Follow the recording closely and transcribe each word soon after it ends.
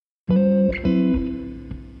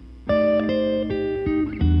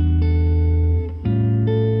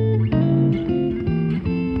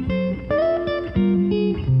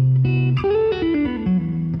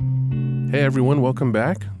Hey everyone, welcome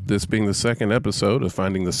back. This being the second episode of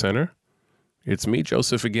Finding the Center. It's me,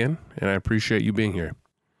 Joseph, again, and I appreciate you being here.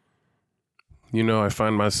 You know, I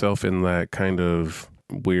find myself in that kind of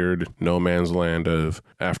weird no man's land of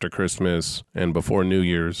after Christmas and before New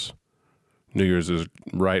Year's. New Year's is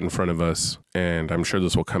right in front of us, and I'm sure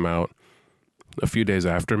this will come out a few days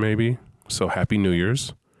after maybe, so Happy New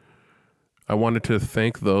Year's. I wanted to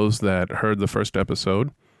thank those that heard the first episode.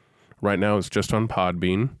 Right now it's just on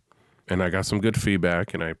Podbean, and I got some good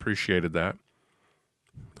feedback, and I appreciated that.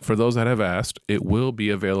 For those that have asked, it will be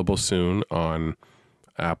available soon on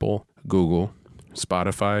Apple, Google,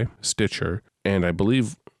 Spotify, Stitcher, and I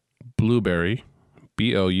believe Blueberry,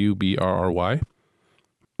 Blubrry.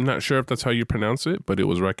 I'm not sure if that's how you pronounce it, but it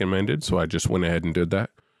was recommended, so I just went ahead and did that.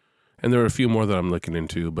 And there are a few more that I'm looking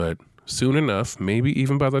into, but soon enough, maybe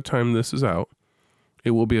even by the time this is out,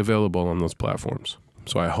 it will be available on those platforms.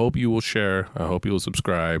 So I hope you will share, I hope you will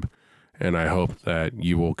subscribe, and I hope that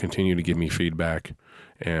you will continue to give me feedback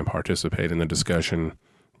and participate in the discussion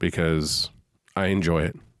because I enjoy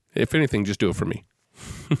it. If anything, just do it for me.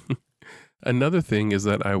 Another thing is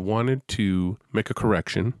that I wanted to make a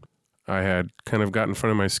correction. I had kind of got in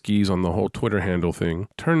front of my skis on the whole Twitter handle thing.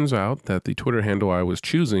 Turns out that the Twitter handle I was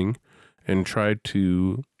choosing and tried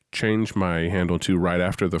to change my handle to right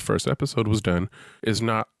after the first episode was done is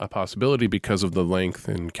not a possibility because of the length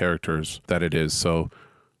and characters that it is. So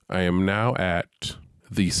I am now at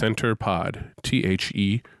The Center Pod,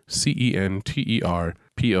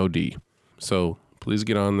 TheCenterPod. So please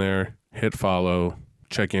get on there, hit follow,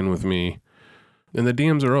 check in with me. And the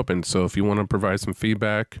DMs are open, so if you want to provide some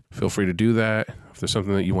feedback, feel free to do that. If there's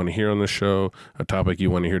something that you want to hear on the show, a topic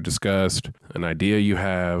you want to hear discussed, an idea you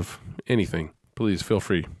have, anything, please feel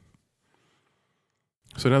free.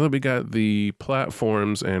 So now that we got the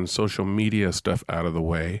platforms and social media stuff out of the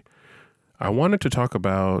way, I wanted to talk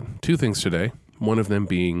about two things today, one of them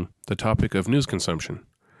being the topic of news consumption.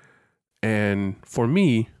 And for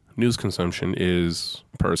me, news consumption is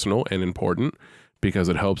personal and important because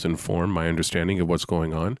it helps inform my understanding of what's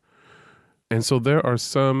going on. And so there are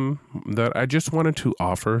some that I just wanted to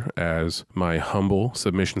offer as my humble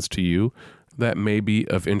submissions to you that may be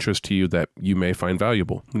of interest to you that you may find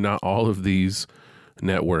valuable. Not all of these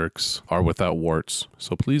networks are without warts,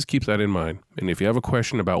 so please keep that in mind. And if you have a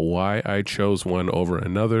question about why I chose one over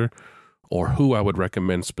another or who I would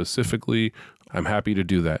recommend specifically, I'm happy to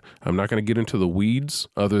do that. I'm not going to get into the weeds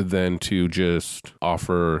other than to just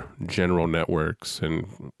offer general networks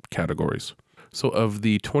and categories. So of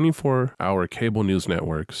the 24-hour cable news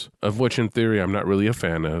networks, of which in theory I'm not really a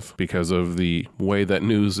fan of because of the way that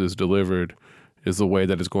news is delivered is the way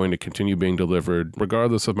that is going to continue being delivered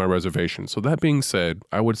regardless of my reservation. So that being said,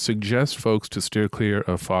 I would suggest folks to steer clear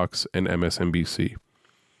of Fox and MSNBC.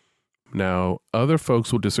 Now, other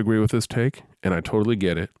folks will disagree with this take, and I totally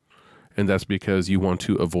get it. And that's because you want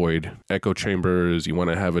to avoid echo chambers, you want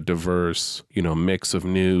to have a diverse, mix of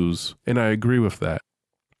news, and I agree with that.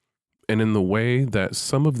 And in the way that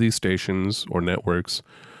some of these stations or networks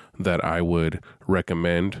that I would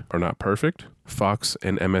recommend are not perfect, Fox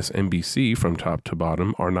and MSNBC from top to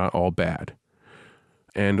bottom are not all bad.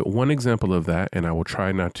 And one example of that, and I will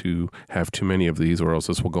try not to have too many of these or else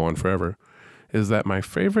this will go on forever, is that my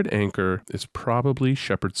favorite anchor is probably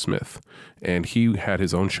Shepard Smith. And he had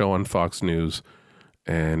his own show on Fox News,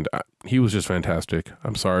 and he was just fantastic.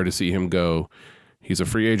 I'm sorry to see him go. He's a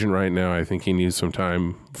free agent right now. I think he needs some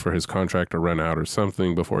time for his contract to run out or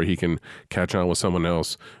something before he can catch on with someone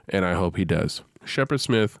else, and I hope he does. Shepard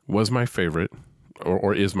Smith was my favorite,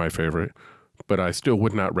 or is my favorite, but I still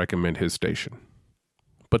would not recommend his station.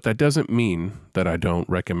 But that doesn't mean that I don't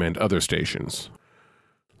recommend other stations.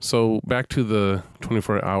 So back to the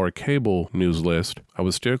 24-hour cable news list, I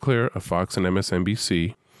would steer clear of Fox and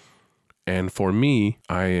MSNBC, and for me,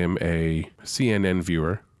 I am a CNN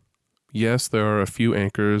viewer. Yes, there are a few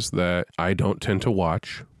anchors that I don't tend to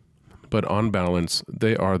watch, but on balance,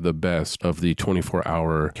 they are the best of the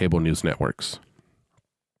 24-hour cable news networks.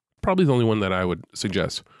 Probably the only one that I would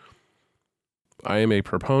suggest. I am a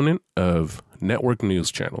proponent of network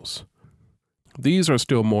news channels. These are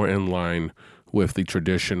still more in line with the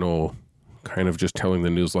traditional kind of just telling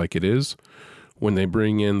the news like it is. When they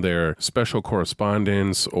bring in their special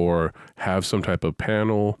correspondents or have some type of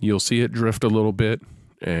panel, you'll see it drift a little bit.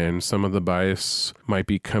 And some of the bias might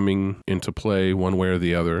be coming into play one way or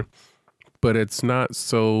the other. But it's not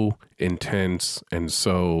so intense and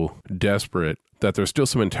so desperate that there's still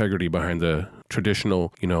some integrity behind the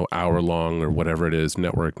traditional, hour-long or whatever it is,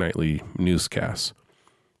 network nightly newscasts.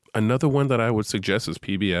 Another one that I would suggest is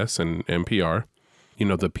PBS and NPR.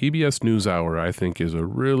 The PBS NewsHour, I think, is a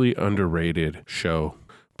really underrated show.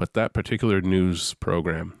 But that particular news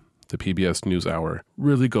program, the PBS NewsHour,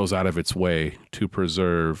 really goes out of its way to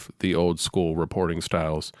preserve the old school reporting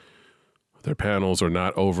styles. Their panels are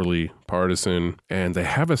not overly partisan, and they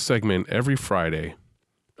have a segment every Friday,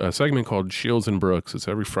 a segment called Shields and Brooks. It's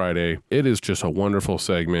every Friday. It is just a wonderful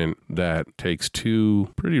segment that takes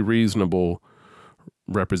two pretty reasonable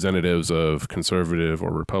representatives of conservative or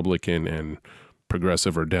Republican and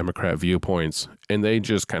progressive or Democrat viewpoints, and they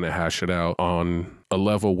just kind of hash it out on a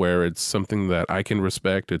level where it's something that I can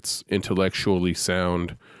respect. It's intellectually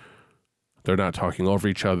sound. They're not talking over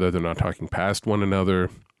each other. They're not talking past one another.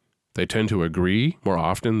 They tend to agree more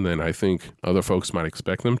often than I think other folks might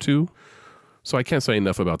expect them to. So I can't say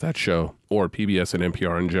enough about that show or PBS and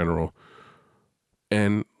NPR in general.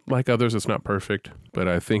 And like others, it's not perfect, but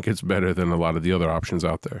I think it's better than a lot of the other options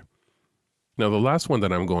out there. Now, the last one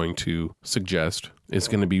that I'm going to suggest is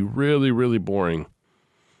going to be really, really boring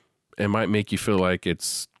and might make you feel like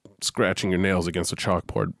it's scratching your nails against a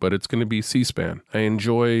chalkboard, but it's going to be C-SPAN. I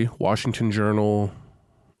enjoy Washington Journal,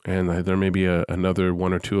 and there may be another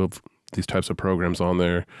one or two of these types of programs on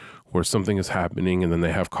there where something is happening, and then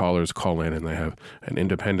they have callers call in, and they have an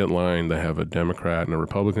independent line, they have a Democrat and a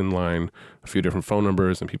Republican line, a few different phone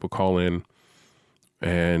numbers, and people call in.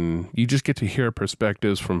 And you just get to hear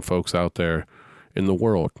perspectives from folks out there in the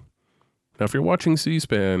world. Now, if you're watching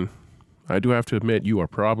C-SPAN, I do have to admit you are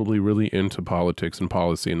probably really into politics and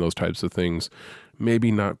policy and those types of things.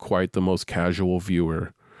 Maybe not quite the most casual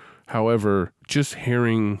viewer. However, just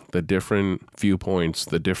hearing the different viewpoints,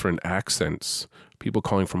 the different accents, people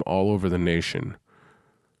calling from all over the nation.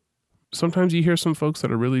 Sometimes you hear some folks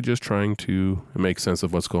that are really just trying to make sense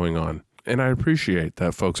of what's going on. And I appreciate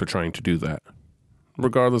that folks are trying to do that,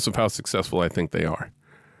 regardless of how successful I think they are.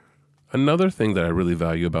 Another thing that I really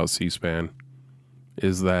value about C-SPAN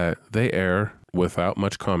is that they air without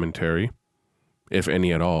much commentary, if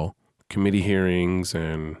any at all, committee hearings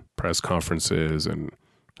and press conferences and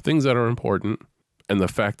things that are important. And the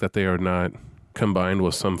fact that they are not combined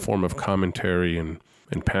with some form of commentary and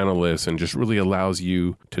panelists, and just really allows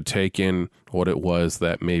you to take in what it was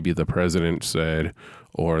that maybe the president said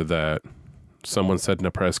or that someone said in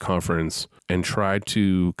a press conference and try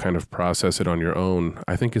to kind of process it on your own,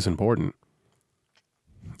 I think is important.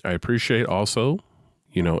 I appreciate also,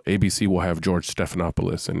 ABC will have George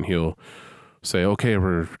Stephanopoulos, and he'll say, okay,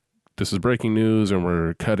 this is breaking news and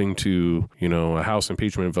we're cutting to, a House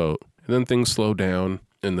impeachment vote. And then things slow down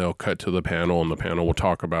and they'll cut to the panel, and the panel will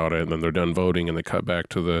talk about it, and then they're done voting and they cut back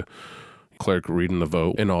to the clerk reading the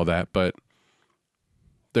vote and all that. But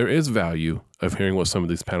there is value of hearing what some of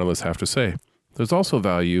these panelists have to say. There's also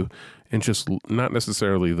value in just not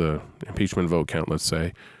necessarily the impeachment vote count, let's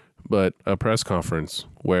say, but a press conference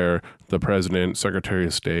where the president, secretary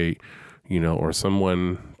of state, or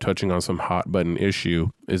someone touching on some hot button issue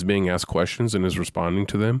is being asked questions and is responding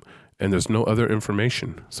to them, and there's no other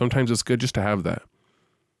information. Sometimes it's good just to have that.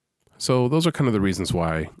 So those are kind of the reasons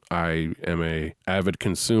why I am a avid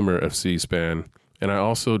consumer of C-SPAN, and I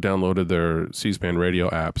also downloaded their C-SPAN radio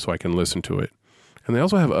app so I can listen to it. And they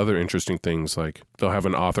also have other interesting things, like they'll have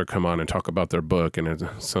an author come on and talk about their book and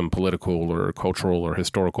some political or cultural or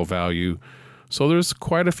historical value. So there's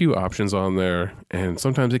quite a few options on there, and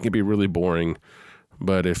sometimes it can be really boring.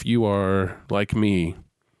 But if you are like me,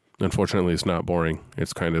 unfortunately it's not boring.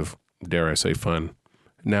 It's kind of, dare I say, fun.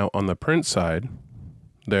 Now on the print side,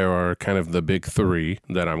 there are kind of the big three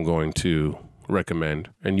that I'm going to recommend,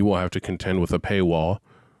 and you will have to contend with a paywall.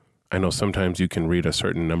 I know sometimes you can read a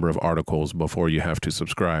certain number of articles before you have to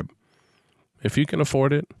subscribe. If you can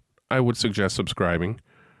afford it, I would suggest subscribing.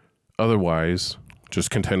 Otherwise, just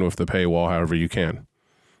contend with the paywall however you can.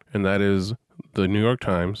 And that is the New York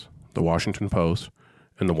Times, the Washington Post,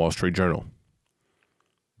 and the Wall Street Journal.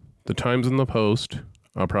 The Times and the Post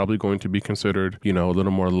are probably going to be considered, a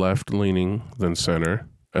little more left-leaning than center,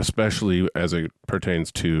 especially as it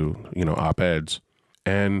pertains to, op-eds.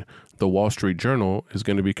 And the Wall Street Journal is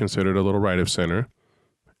going to be considered a little right of center,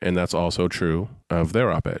 and that's also true of their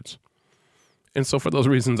op-eds. And so for those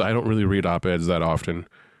reasons, I don't really read op-eds that often.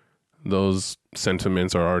 Those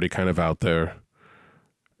sentiments are already kind of out there.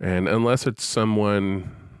 And unless it's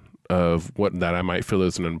someone of what that I might feel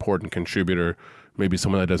is an important contributor, maybe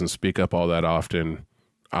someone that doesn't speak up all that often,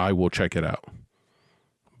 I will check it out.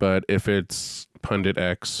 But if it's Pundit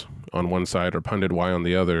X on one side or Pundit Y on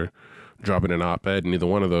the other, dropping an op-ed in either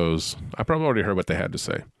one of those, I probably already heard what they had to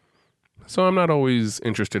say. So I'm not always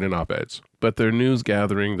interested in op-eds, but their news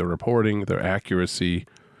gathering, their reporting, their accuracy,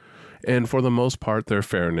 and for the most part, their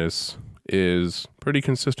fairness is pretty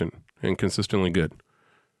consistent and consistently good.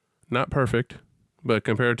 Not perfect, but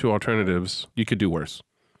compared to alternatives, you could do worse.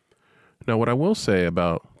 Now, what I will say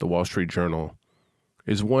about the Wall Street Journal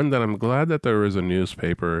is one that I'm glad that there is a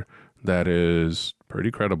newspaper that is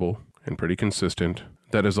pretty credible and pretty consistent,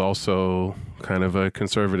 that is also kind of a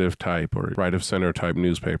conservative type or right of center type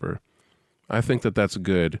newspaper. I think that that's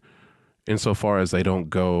good insofar as they don't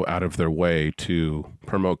go out of their way to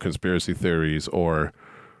promote conspiracy theories or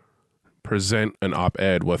present an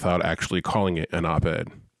op-ed without actually calling it an op-ed.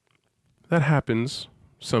 That happens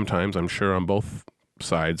sometimes, I'm sure, on both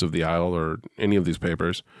sides of the aisle or any of these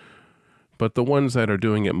papers. But the ones that are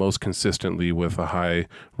doing it most consistently with a high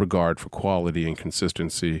regard for quality and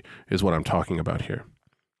consistency is what I'm talking about here.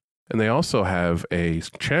 And they also have a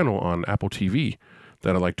channel on Apple TV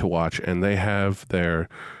that I like to watch, and they have their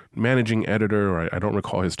managing editor, or I don't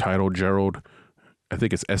recall his title, Gerald, I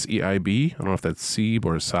think it's S-E-I-B. I don't know if that's Seib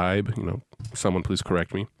or Seib. Someone please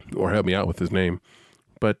correct me or help me out with his name.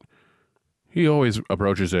 But he always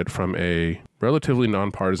approaches it from a relatively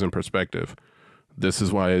nonpartisan perspective. This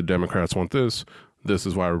is why Democrats want this. This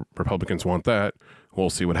is why Republicans want that. We'll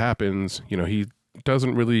see what happens. He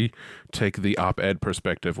doesn't really take the op-ed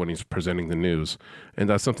perspective when he's presenting the news. And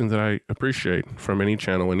that's something that I appreciate from any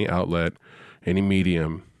channel, any outlet, any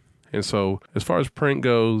medium. And so as far as print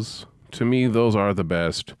goes, to me, those are the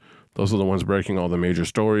best. Those are the ones breaking all the major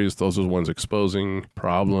stories. Those are the ones exposing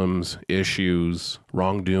problems, issues,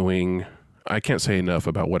 wrongdoing. I can't say enough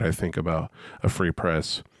about what I think about a free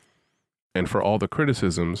press. And for all the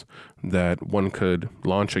criticisms that one could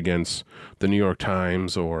launch against the New York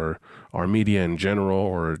Times or our media in general,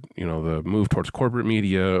 or, the move towards corporate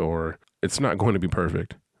media, or it's not going to be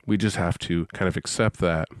perfect. We just have to kind of accept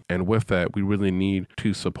that. And with that, we really need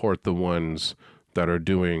to support the ones that are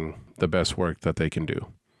doing the best work that they can do.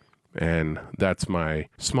 And that's my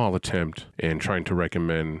small attempt in trying to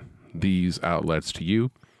recommend these outlets to you.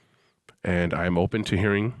 And I'm open to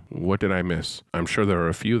hearing, what did I miss? I'm sure there are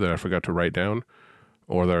a few that I forgot to write down,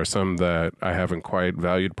 or there are some that I haven't quite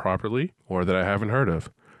valued properly, or that I haven't heard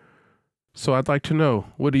of. So I'd like to know,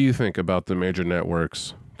 what do you think about the major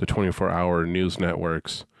networks, the 24-hour news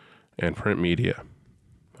networks, and print media?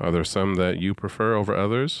 Are there some that you prefer over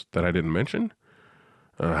others that I didn't mention?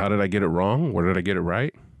 How did I get it wrong? Where did I get it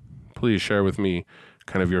right? Please share with me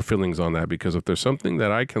kind of your feelings on that, because if there's something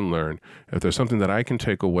that I can learn, if there's something that I can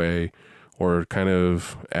take away or kind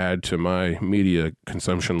of add to my media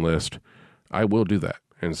consumption list, I will do that.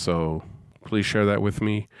 And so please share that with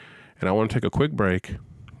me. And I want to take a quick break. And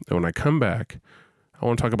when I come back, I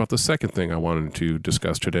want to talk about the second thing I wanted to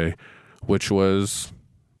discuss today, which was,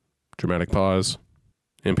 dramatic pause,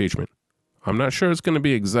 impeachment. I'm not sure it's going to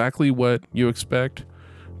be exactly what you expect,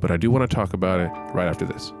 but I do want to talk about it right after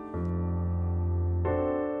this.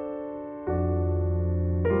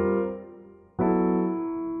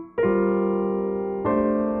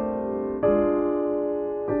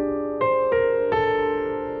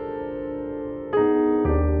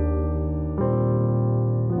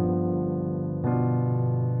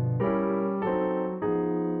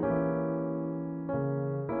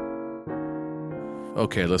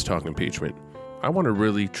 Okay, let's talk impeachment. I want to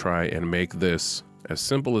really try and make this as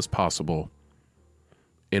simple as possible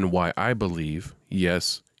in why I believe,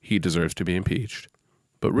 yes, he deserves to be impeached,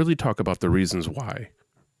 but really talk about the reasons why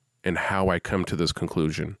and how I come to this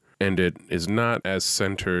conclusion. And it is not as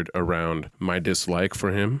centered around my dislike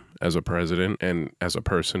for him as a president and as a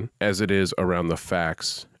person as it is around the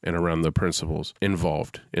facts and around the principles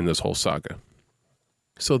involved in this whole saga.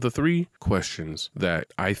 So the three questions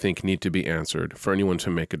that I think need to be answered for anyone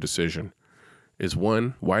to make a decision is: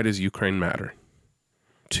 1, why does Ukraine matter?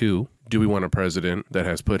 2, do we want a president that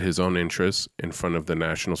has put his own interests in front of the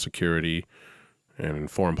national security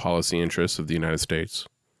and foreign policy interests of the United States?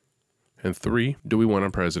 And 3, do we want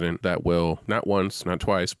a president that will, not once, not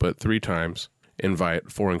twice, but 3 times,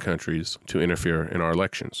 invite foreign countries to interfere in our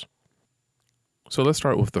elections? So let's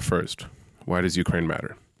start with the first. Why does Ukraine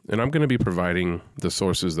matter? And I'm going to be providing the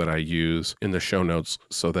sources that I use in the show notes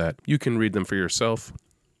so that you can read them for yourself.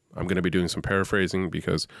 I'm going to be doing some paraphrasing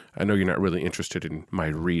because I know you're not really interested in my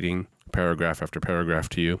reading paragraph after paragraph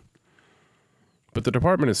to you. But the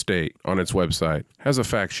Department of State on its website has a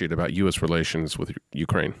fact sheet about U.S. relations with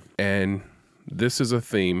Ukraine. And this is a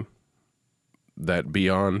theme that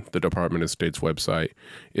beyond the Department of State's website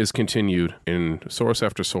is continued in source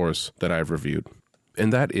after source that I've reviewed.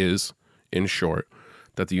 And that is, in short,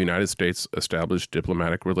 that the United States established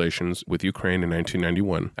diplomatic relations with Ukraine in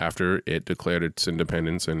 1991 after it declared its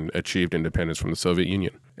independence and achieved independence from the Soviet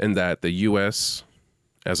Union. And that the U.S.,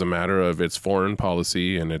 as a matter of its foreign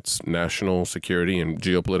policy and its national security and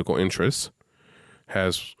geopolitical interests,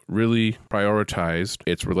 has really prioritized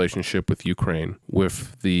its relationship with Ukraine,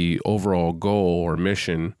 with the overall goal or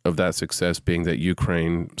mission of that success being that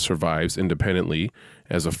Ukraine survives independently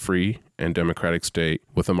as a free and democratic state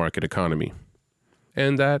with a market economy.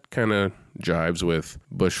 And that kind of jives with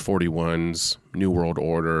Bush 41's New World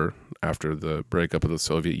Order after the breakup of the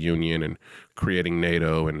Soviet Union and creating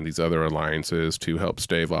NATO and these other alliances to help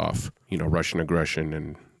stave off, Russian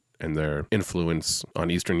aggression and their influence on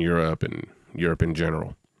Eastern Europe and Europe in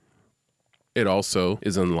general. It also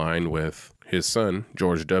is in line with his son,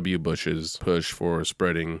 George W. Bush's push for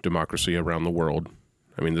spreading democracy around the world.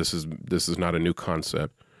 I mean, this is not a new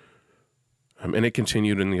concept. And it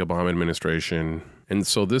continued in the Obama administration. And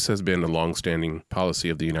so this has been a longstanding policy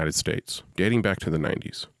of the United States, dating back to the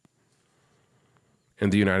 90s.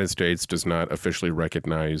 And the United States does not officially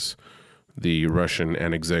recognize the Russian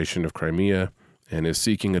annexation of Crimea and is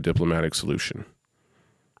seeking a diplomatic solution.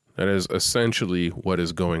 That is essentially what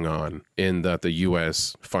is going on, in that the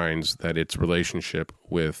U.S. finds that its relationship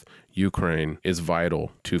with Ukraine is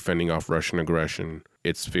vital to fending off Russian aggression,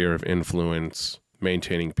 its sphere of influence,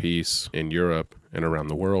 maintaining peace in Europe and around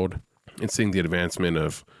the world, and seeing the advancement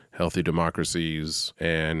of healthy democracies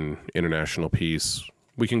and international peace.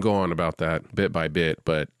 We can go on about that bit by bit,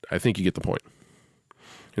 but I think you get the point.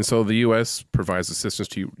 And so the U.S. provides assistance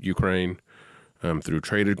to Ukraine through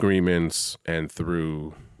trade agreements and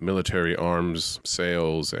through military arms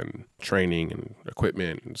sales and training and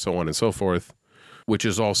equipment and so on and so forth, which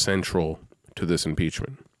is all central to this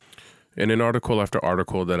impeachment. And in article after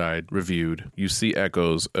article that I reviewed, you see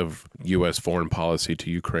echoes of U.S. foreign policy to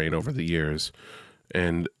Ukraine over the years.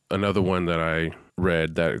 And another one that I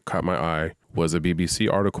read that caught my eye was a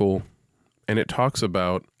BBC article, and it talks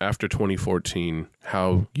about, after 2014,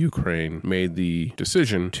 how Ukraine made the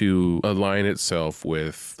decision to align itself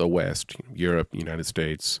with the West, Europe, United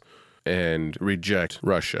States, and reject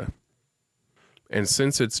Russia. And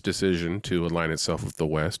since its decision to align itself with the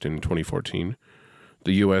West in 2014,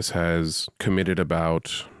 the U.S. has committed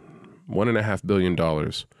about $1.5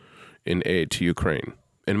 billion in aid to Ukraine.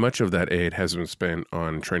 And much of that aid has been spent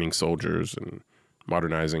on training soldiers and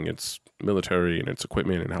modernizing its military and its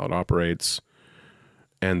equipment and how it operates.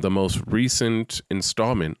 And the most recent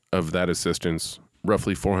installment of that assistance,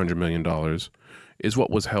 roughly $400 million, is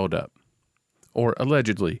what was held up, or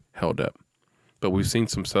allegedly held up. But we've seen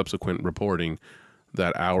some subsequent reporting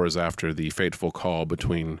that hours after the fateful call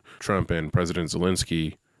between Trump and President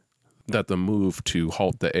Zelensky, that the move to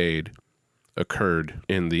halt the aid occurred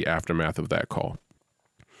in the aftermath of that call.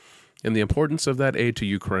 And the importance of that aid to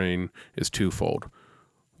Ukraine is twofold.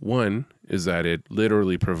 One is that it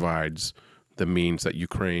literally provides the means that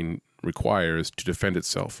Ukraine requires to defend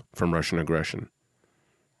itself from Russian aggression.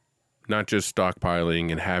 Not just stockpiling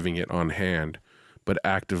and having it on hand, but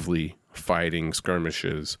actively fighting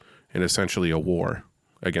skirmishes and essentially a war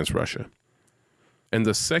against Russia. And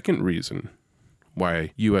the second reason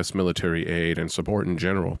why U.S. military aid and support in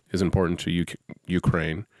general is important to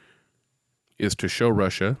Ukraine is to show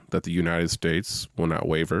Russia that the United States will not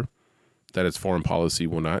waver, that its foreign policy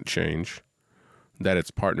will not change, that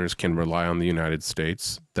its partners can rely on the United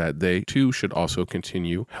States, that they too should also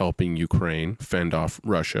continue helping Ukraine fend off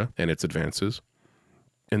Russia and its advances,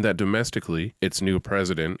 and that domestically, its new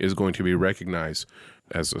president is going to be recognized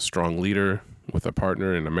as a strong leader with a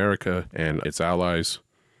partner in America and its allies.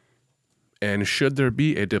 And should there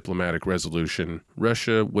be a diplomatic resolution,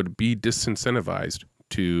 Russia would be disincentivized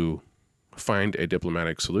to find a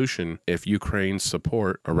diplomatic solution if Ukraine's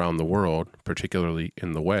support around the world, particularly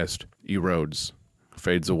in the West, erodes,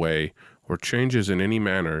 fades away, or changes in any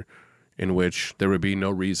manner in which there would be no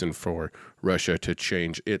reason for Russia to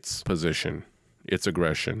change its position, its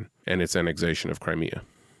aggression, and its annexation of Crimea.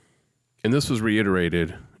 And this was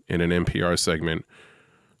reiterated in an NPR segment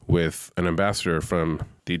with an ambassador from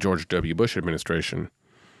the George W. Bush administration,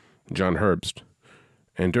 John Herbst.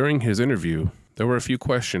 And during his interview, there were a few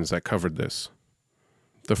questions that covered this.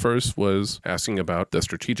 The first was asking about the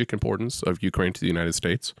strategic importance of Ukraine to the United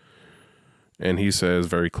States. And he says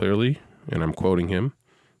very clearly, and I'm quoting him,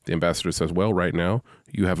 the ambassador says, "Well, right now,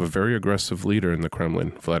 you have a very aggressive leader in the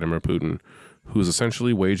Kremlin, Vladimir Putin, who's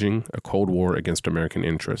essentially waging a Cold War against American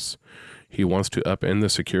interests. He wants to upend the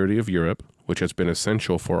security of Europe, which has been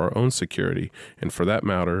essential for our own security, and for that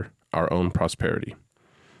matter, our own prosperity.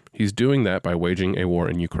 He's doing that by waging a war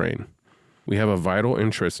in Ukraine. We have a vital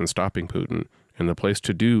interest in stopping Putin, and the place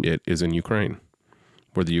to do it is in Ukraine,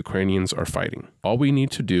 where the Ukrainians are fighting. All we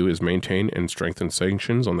need to do is maintain and strengthen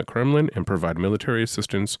sanctions on the Kremlin and provide military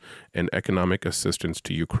assistance and economic assistance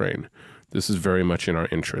to Ukraine. This is very much in our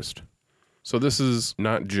interest." So this is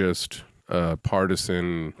not just a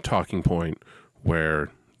partisan talking point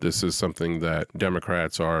where this is something that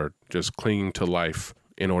Democrats are just clinging to life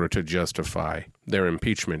in order to justify their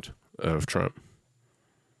impeachment of Trump.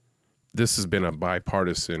 This has been a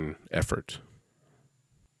bipartisan effort.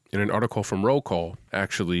 And an article from Roll Call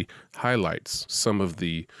actually highlights some of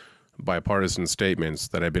the bipartisan statements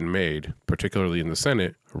that have been made, particularly in the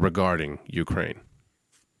Senate, regarding Ukraine.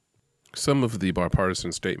 Some of the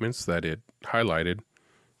bipartisan statements that it highlighted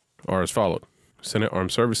are as follows. Senate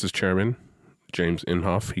Armed Services Chairman James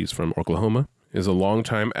Inhofe, he's from Oklahoma, is a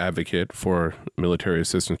longtime advocate for military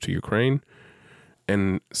assistance to Ukraine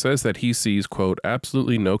and says that he sees, quote,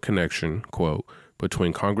 absolutely no connection, quote,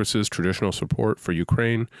 between Congress's traditional support for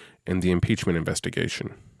Ukraine and the impeachment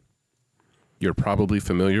investigation. You're probably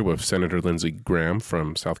familiar with Senator Lindsey Graham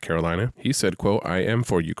from South Carolina. He said, quote, I am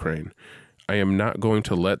for Ukraine. I am not going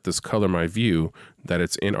to let this color my view that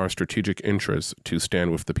it's in our strategic interest to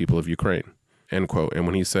stand with the people of Ukraine, end quote. And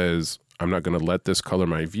when he says, I'm not going to let this color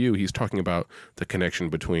my view, he's talking about the connection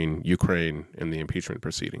between Ukraine and the impeachment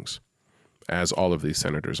proceedings, as all of these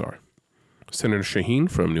senators are. Senator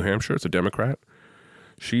Shaheen from New Hampshire is a Democrat.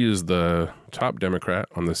 She is the top Democrat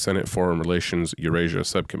on the Senate Foreign Relations Eurasia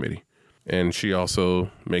Subcommittee. And she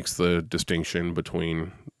also makes the distinction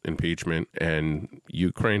between impeachment and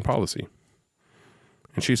Ukraine policy.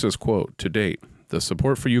 And she says, quote, to date, the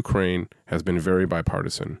support for Ukraine has been very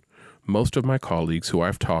bipartisan. Most of my colleagues who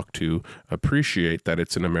I've talked to appreciate that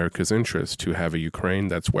it's in America's interest to have a Ukraine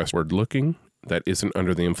that's westward looking, that isn't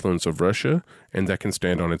under the influence of Russia, and that can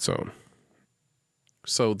stand on its own.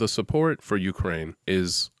 So the support for Ukraine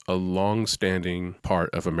is a long-standing part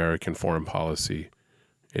of American foreign policy.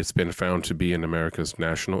 It's been found to be in America's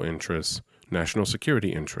national interests, national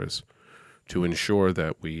security interests, to ensure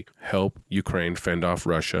that we help Ukraine fend off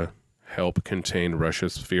Russia, help contain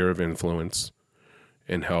Russia's sphere of influence,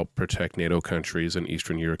 and help protect NATO countries and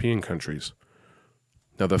Eastern European countries.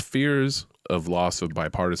 Now, the fears of loss of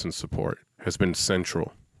bipartisan support has been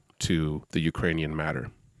central to the Ukrainian matter.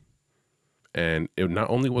 And it not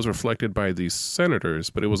only was reflected by these senators,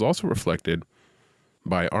 but it was also reflected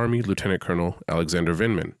by Army Lieutenant Colonel Alexander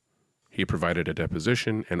Vindman. He provided a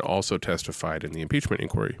deposition and also testified in the impeachment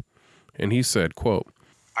inquiry. And he said, quote,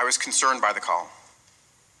 I was concerned by the call.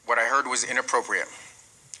 What I heard was inappropriate,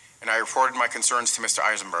 and I reported my concerns to Mr.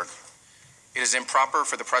 Eisenberg. It is improper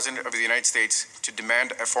for the President of the United States to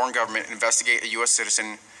demand a foreign government investigate a U.S.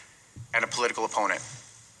 citizen and a political opponent.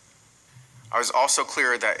 I was also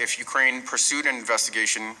clear that if Ukraine pursued an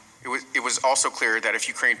investigation, it was also clear that if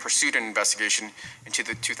Ukraine pursued an investigation into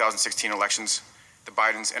the 2016 elections, the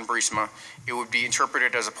Bidens and Burisma, it would be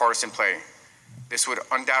interpreted as a partisan play. This would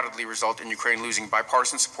undoubtedly result in Ukraine losing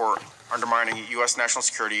bipartisan support, undermining U.S. national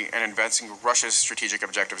security, and advancing Russia's strategic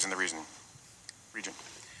objectives in the region.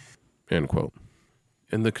 End quote.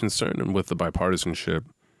 And the concern with the bipartisanship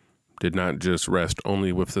did not just rest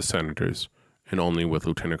only with the senators and only with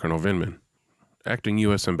Lieutenant Colonel Vindman. Acting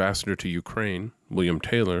U.S. Ambassador to Ukraine, William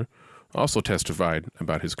Taylor, also testified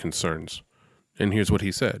about his concerns. And here's what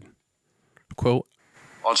he said. Quote,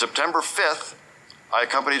 on September 5th, I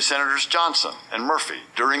accompanied Senators Johnson and Murphy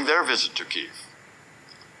during their visit to Kyiv.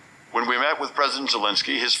 When we met with President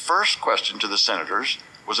Zelensky, his first question to the senators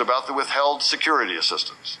was about the withheld security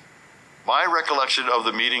assistance. My recollection of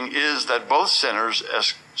the meeting is that both senators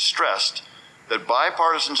stressed that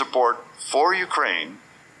bipartisan support for Ukraine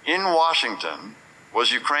in Washington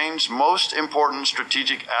was Ukraine's most important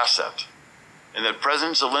strategic asset, and that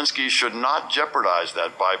President Zelensky should not jeopardize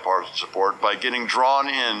that bipartisan support by getting drawn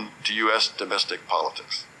in to U.S. domestic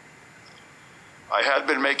politics. I had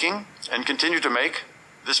been making, and continue to make,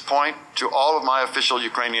 this point to all of my official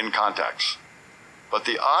Ukrainian contacts. But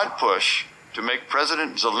the odd push to make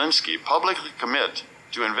President Zelensky publicly commit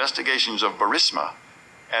to investigations of Burisma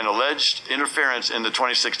and alleged interference in the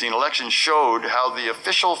 2016 election showed how the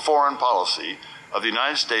official foreign policy of the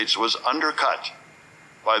United States was undercut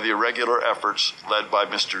by the irregular efforts led by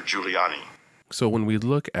Mr. Giuliani. So when we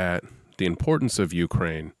look at the importance of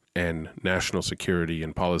Ukraine and national security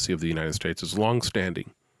and policy of the United States is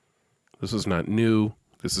longstanding. This is not new.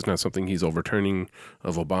 This is not something he's overturning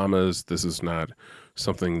of Obama's. This is not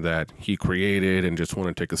something that he created and just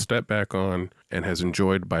want to take a step back on, and has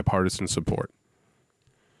enjoyed bipartisan support.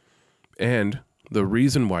 And the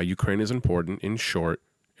reason why Ukraine is important, in short,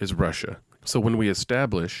 is Russia. So when we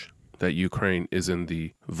establish that Ukraine is in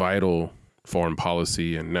the vital foreign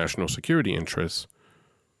policy and national security interests,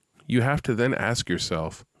 you have to then ask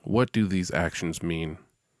yourself, what do these actions mean?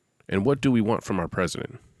 And what do we want from our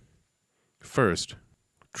president? First,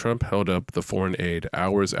 Trump held up the foreign aid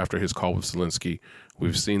hours after his call with Zelensky.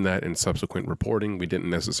 We've seen that in subsequent reporting. We didn't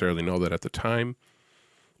necessarily know that at the time.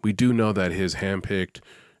 We do know that his handpicked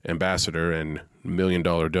ambassador and $1 million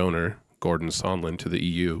donor, Gordon Sondland, to the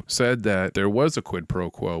EU, said that there was a quid pro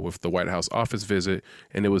quo with the White House office visit,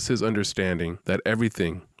 and it was his understanding that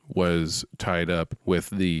everything was tied up with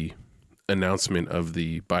the announcement of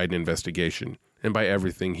the Biden investigation. And by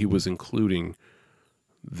everything, he was including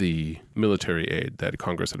the military aid that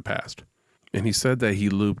Congress had passed. And he said that he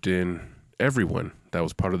looped in everyone that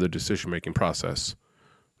was part of the decision-making process.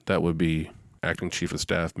 That would be Acting Chief of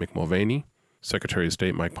Staff Mick Mulvaney, Secretary of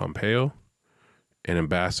State Mike Pompeo, and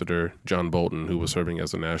Ambassador John Bolton, who was serving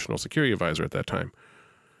as a national security advisor at that time.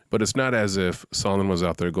 But it's not as if Sondland was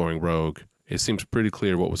out there going rogue. It seems pretty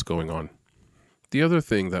clear what was going on. The other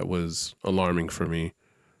thing that was alarming for me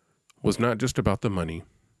was not just about the money,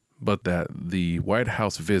 but that the White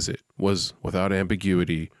House visit was, without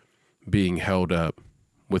ambiguity, being held up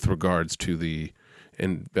with regards to the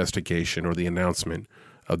investigation or the announcement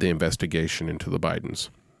of the investigation into the Bidens.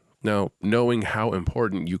 Now, knowing how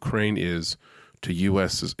important Ukraine is to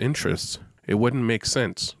U.S.'s interests, it wouldn't make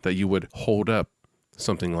sense that you would hold up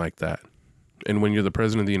something like that. And when you're the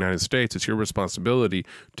president of the United States, it's your responsibility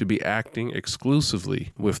to be acting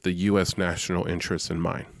exclusively with the U.S. national interests in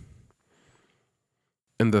mind.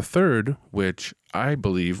 And the third, which I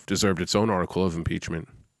believe deserved its own article of impeachment,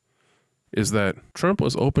 is that Trump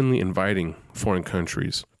was openly inviting foreign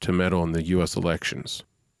countries to meddle in the U.S. elections.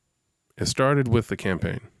 It started with the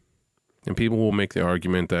campaign. And people will make the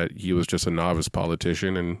argument that he was just a novice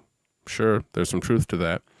politician, and sure, there's some truth to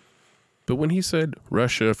that. But when he said,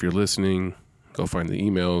 Russia, if you're listening, go find the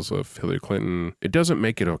emails of Hillary Clinton, it doesn't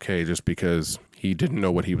make it okay just because he didn't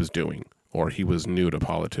know what he was doing or he was new to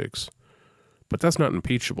politics. But that's not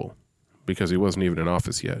impeachable because he wasn't even in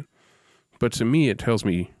office yet. But to me, it tells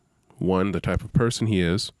me, one, the type of person he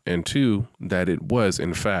is, and two, that it was,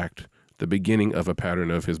 in fact, the beginning of a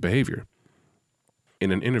pattern of his behavior.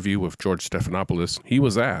 In an interview with George Stephanopoulos, he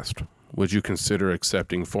was asked, would you consider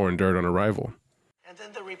accepting foreign dirt on arrival? And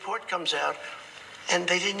then the report comes out, and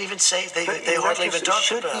they didn't even say, they hardly even talked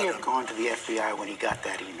about it. Should he have gone to the FBI when he got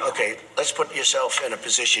that email? Okay, let's put yourself in a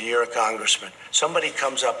position. You're a congressman. Somebody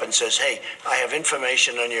comes up and says, hey, I have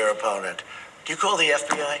information on your opponent. Do you call the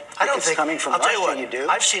FBI? I don't think. Coming from I'll tell you Russia, what, you do.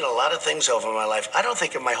 I've seen a lot of things over my life. I don't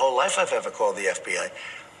think in my whole life I've ever called the FBI.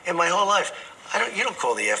 In my whole life. You don't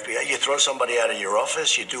call the FBI. You throw somebody out of your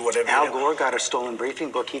office. You do whatever Al you do. Gore got a stolen briefing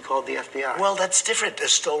book. He called the FBI. Well, that's different. A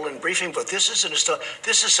stolen briefing book. This isn't a stolen.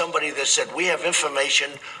 This is somebody that said, we have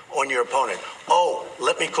information on your opponent. Oh,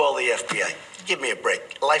 let me call the FBI. Give me a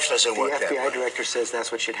break. Life doesn't work that way. The FBI director says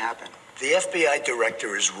that's what should happen. The FBI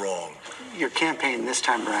director is wrong. Your campaign this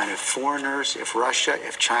time around, if foreigners, if Russia,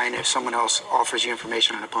 if China, if someone else offers you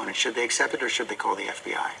information on an opponent, should they accept it or should they call the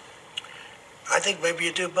FBI? I think maybe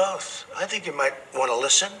you do both. I think you might want to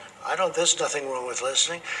listen. There's nothing wrong with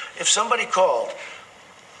listening. If somebody called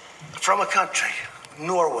from a country,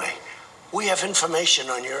 Norway, we have information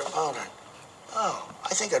on your opponent. Oh, I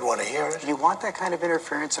think I'd want to hear it. You want that kind of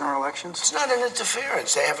interference in our elections? It's not an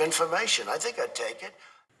interference. They have information. I think I'd take it.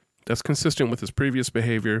 That's consistent with his previous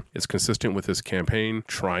behavior. It's consistent with his campaign,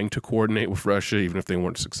 trying to coordinate with Russia, even if they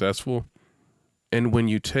weren't successful. And when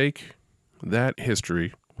you take that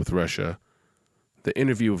history with Russia, the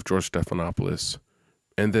interview with George Stephanopoulos,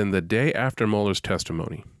 and then the day after Mueller's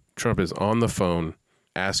testimony, Trump is on the phone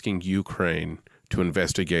asking Ukraine to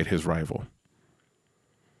investigate his rival.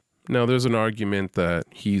 Now, there's an argument that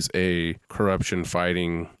he's a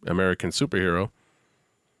corruption-fighting American superhero,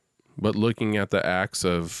 but looking at the acts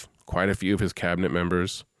of quite a few of his cabinet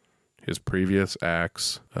members, his previous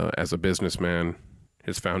acts as a businessman,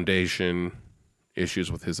 his foundation,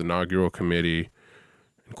 issues with his inaugural committee,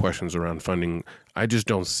 and questions around funding, I just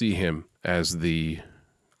don't see him as the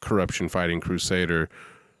corruption-fighting crusader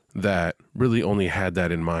that really only had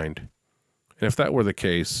that in mind. And if that were the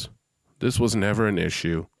case, this was never an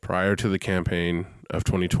issue prior to the campaign of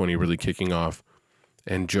 2020 really kicking off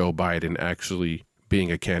and Joe Biden actually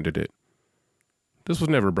being a candidate. This was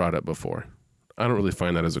never brought up before. I don't really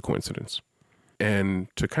find that as a coincidence. And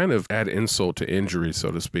to kind of add insult to injury,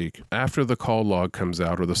 so to speak, after the call log comes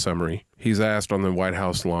out or the summary, he's asked on the White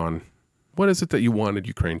House lawn, what is it that you wanted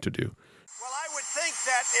Ukraine to do? Well, I would think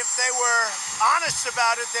that if they were honest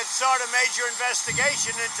about it, they'd start a major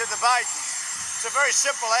investigation into the Bidens. It's a very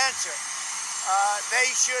simple answer. They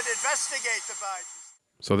should investigate the Bidens.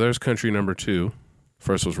 So there's country number two.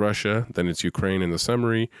 First was Russia, then it's Ukraine in the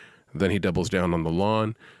summary, then he doubles down on the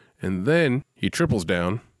lawn, and then he triples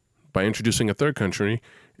down by introducing a third country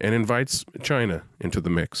and invites China into the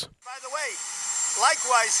mix. By the way,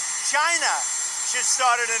 likewise, China should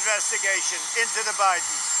start an investigation into the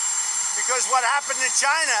Bidens. Because what happened in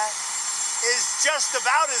China is just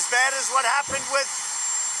about as bad as what happened with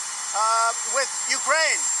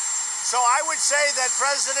Ukraine. So I would say that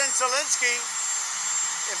President Zelensky,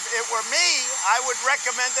 if it were me, I would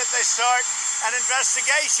recommend that they start an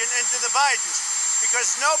investigation into the Bidens,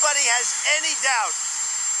 because nobody has any doubt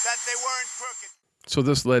that they weren't crooked. So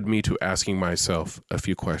this led me to asking myself a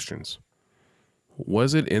few questions.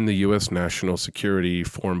 Was it in the U.S. national security,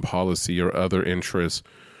 foreign policy, or other interests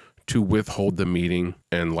to withhold the meeting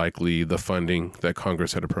and likely the funding that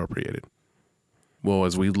Congress had appropriated? Well,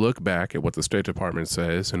 as we look back at what the State Department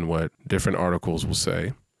says and what different articles will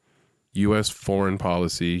say, U.S. foreign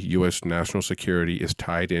policy, U.S. national security is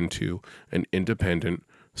tied into an independent,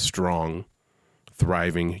 strong,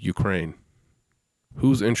 thriving Ukraine.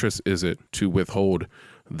 Whose interest is it to withhold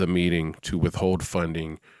the meeting, to withhold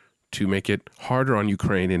funding, to make it harder on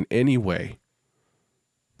Ukraine in any way?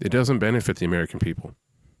 It doesn't benefit the American people.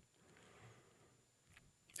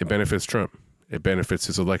 It benefits Trump. It benefits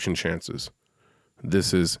his election chances.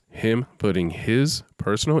 This is him putting his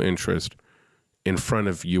personal interest in front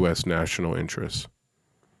of U.S. national interests.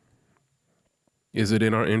 Is it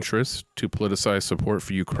in our interest to politicize support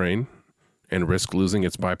for Ukraine and risk losing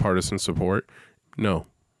its bipartisan support? No.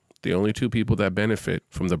 The only two people that benefit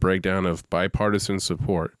from the breakdown of bipartisan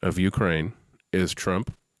support of Ukraine is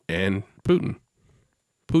Trump and Putin.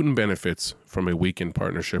 Putin benefits from a weakened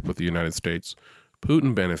partnership with the United States.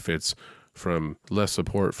 Putin benefits from less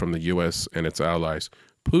support from the U.S. and its allies.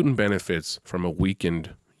 Putin benefits from a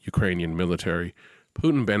weakened Ukrainian military.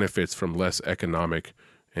 Putin benefits from less economic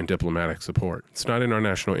and diplomatic support. It's not in our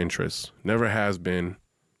national interests. Never has been,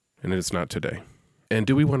 and it's not today. And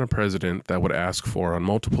do we want a president that would ask for, on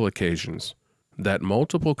multiple occasions, that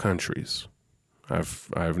multiple countries,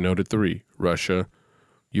 I've noted 3, Russia,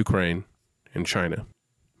 Ukraine, and China,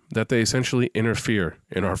 that they essentially interfere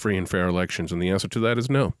in our free and fair elections? And the answer to that is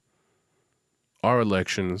no. Our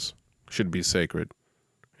elections should be sacred.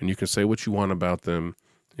 And you can say what you want about them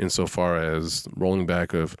insofar as rolling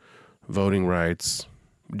back of voting rights,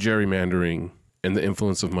 gerrymandering, and the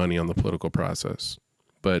influence of money on the political process.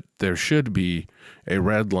 But there should be a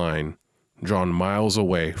red line drawn miles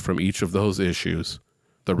away from each of those issues,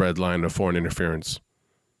 the red line of foreign interference.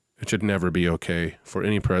 It should never be okay for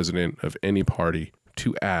any president of any party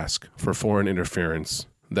to ask for foreign interference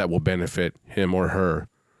that will benefit him or her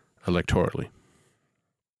electorally.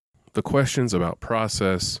 The questions about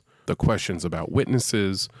process, the questions about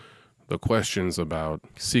witnesses, the questions about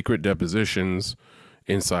secret depositions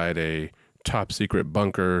inside a top secret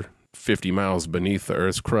bunker 50 miles beneath the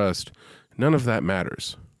Earth's crust, none of that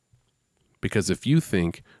matters. Because if you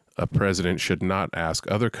think a president should not ask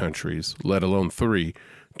other countries, let alone 3,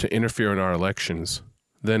 to interfere in our elections,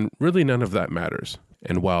 then really none of that matters.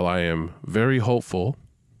 And while I am very hopeful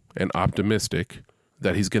and optimistic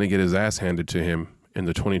that he's going to get his ass handed to him in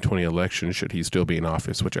the 2020 election, should he still be in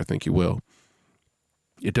office, which I think he will,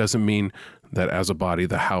 it doesn't mean that as a body,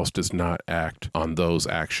 the House does not act on those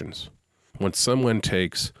actions. When someone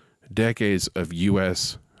takes decades of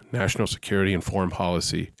U.S. national security and foreign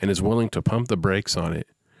policy and is willing to pump the brakes on it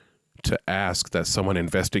to ask that someone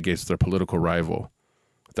investigates their political rival,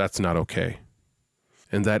 that's not okay.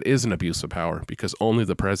 And that is an abuse of power, because only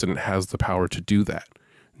the president has the power to do that.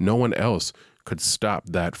 No one else could stop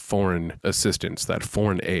that foreign assistance, that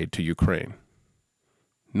foreign aid to Ukraine.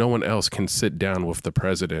 No one else can sit down with the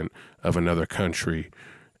president of another country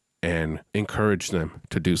and encourage them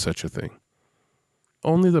to do such a thing.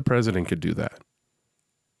 Only the president could do that.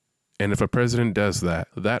 And if a president does that,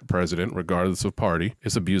 that president, regardless of party,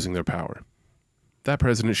 is abusing their power. That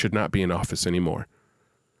president should not be in office anymore.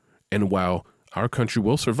 And while our country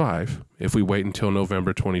will survive if we wait until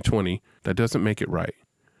November 2020, that doesn't make it right.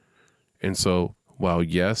 And so, while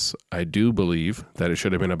yes, I do believe that it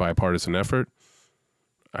should have been a bipartisan effort,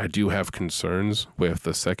 I do have concerns with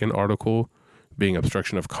the second article being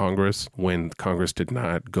obstruction of Congress when Congress did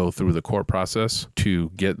not go through the court process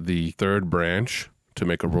to get the third branch to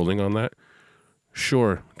make a ruling on that.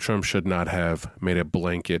 Sure, Trump should not have made a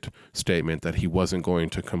blanket statement that he wasn't going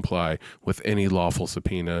to comply with any lawful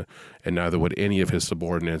subpoena, and neither would any of his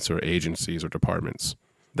subordinates or agencies or departments.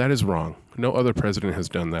 That is wrong. No other president has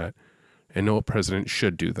done that, and no president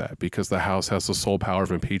should do that, because the House has the sole power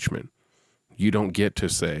of impeachment. You don't get to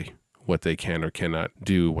say what they can or cannot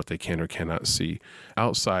do, what they can or cannot see,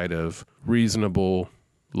 outside of reasonable,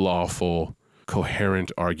 lawful,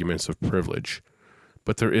 coherent arguments of privilege.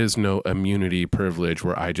 But there is no immunity privilege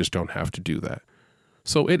where I just don't have to do that.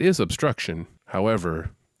 So it is obstruction. However,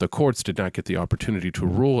 the courts did not get the opportunity to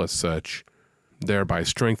rule as such, thereby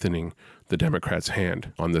strengthening the Democrats'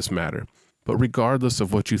 hand on this matter. But regardless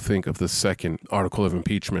of what you think of the second article of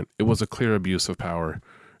impeachment, it was a clear abuse of power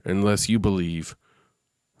unless you believe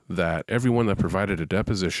that everyone that provided a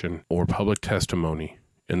deposition or public testimony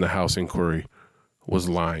in the House inquiry was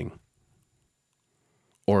lying.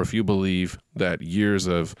 Or if you believe that years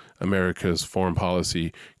of America's foreign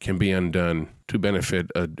policy can be undone to benefit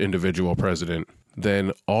an individual president,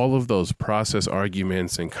 then all of those process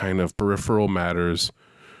arguments and kind of peripheral matters,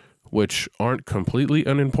 which aren't completely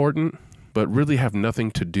unimportant, but really have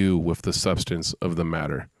nothing to do with the substance of the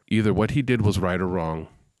matter. Either what he did was right or wrong.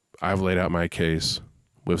 I've laid out my case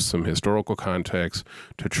with some historical context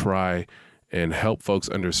to try and help folks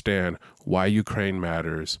understand why Ukraine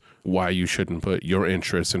matters, why you shouldn't put your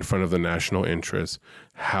interests in front of the national interests,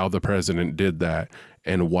 how the president did that,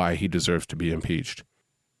 and why he deserves to be impeached.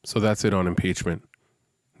 So that's it on impeachment.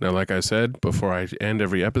 Now, like I said, before I end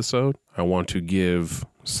every episode, I want to give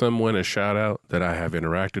someone a shout out that I have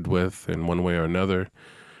interacted with in one way or another.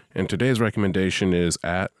 And today's recommendation is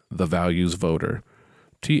at The Values Voter,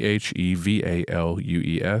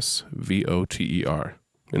 TheValuesVoter.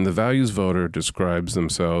 And The Values Voter describes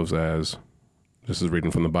themselves as, this is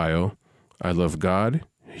reading from the bio, I love God,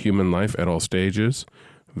 human life at all stages,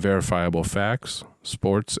 verifiable facts,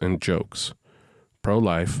 sports and jokes,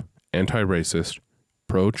 pro-life, anti-racist,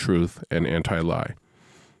 pro-truth, and anti-lie.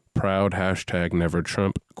 Proud hashtag never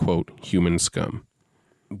Trump, quote, human scum.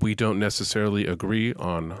 We don't necessarily agree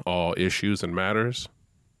on all issues and matters,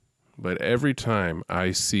 but every time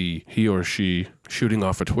I see he or she shooting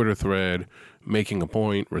off a Twitter thread, making a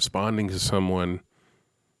point, responding to someone,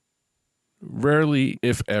 rarely,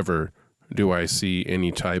 if ever, do I see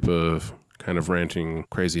any type of kind of ranting,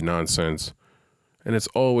 crazy nonsense. And it's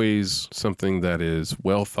always something that is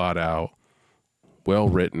well thought out, well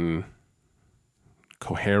written,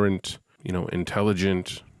 coherent,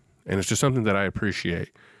 intelligent, and it's just something that I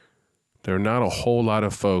appreciate. There are not a whole lot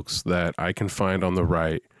of folks that I can find on the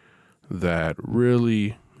right that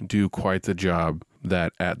really do quite the job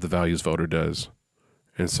that at The Values Voter does.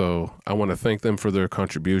 And so I want to thank them for their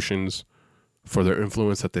contributions, for their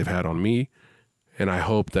influence that they've had on me. And I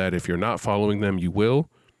hope that if you're not following them, you will,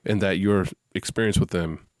 and that your experience with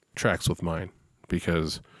them tracks with mine,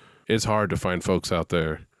 because it's hard to find folks out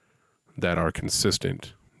there that are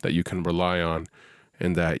consistent, that you can rely on,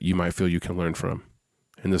 and that you might feel you can learn from.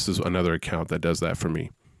 And this is another account that does that for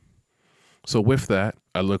me. So with that,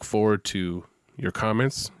 I look forward to your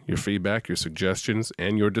comments, your feedback, your suggestions,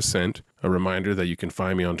 and your dissent. A reminder that you can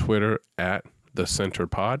find me on Twitter at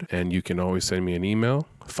TheCenterPod, and you can always send me an email,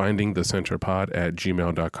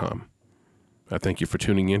 findingthecenterpod@gmail.com. I thank you for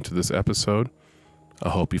tuning in to this episode. I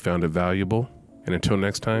hope you found it valuable. And until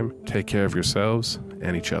next time, take care of yourselves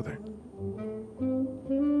and each other.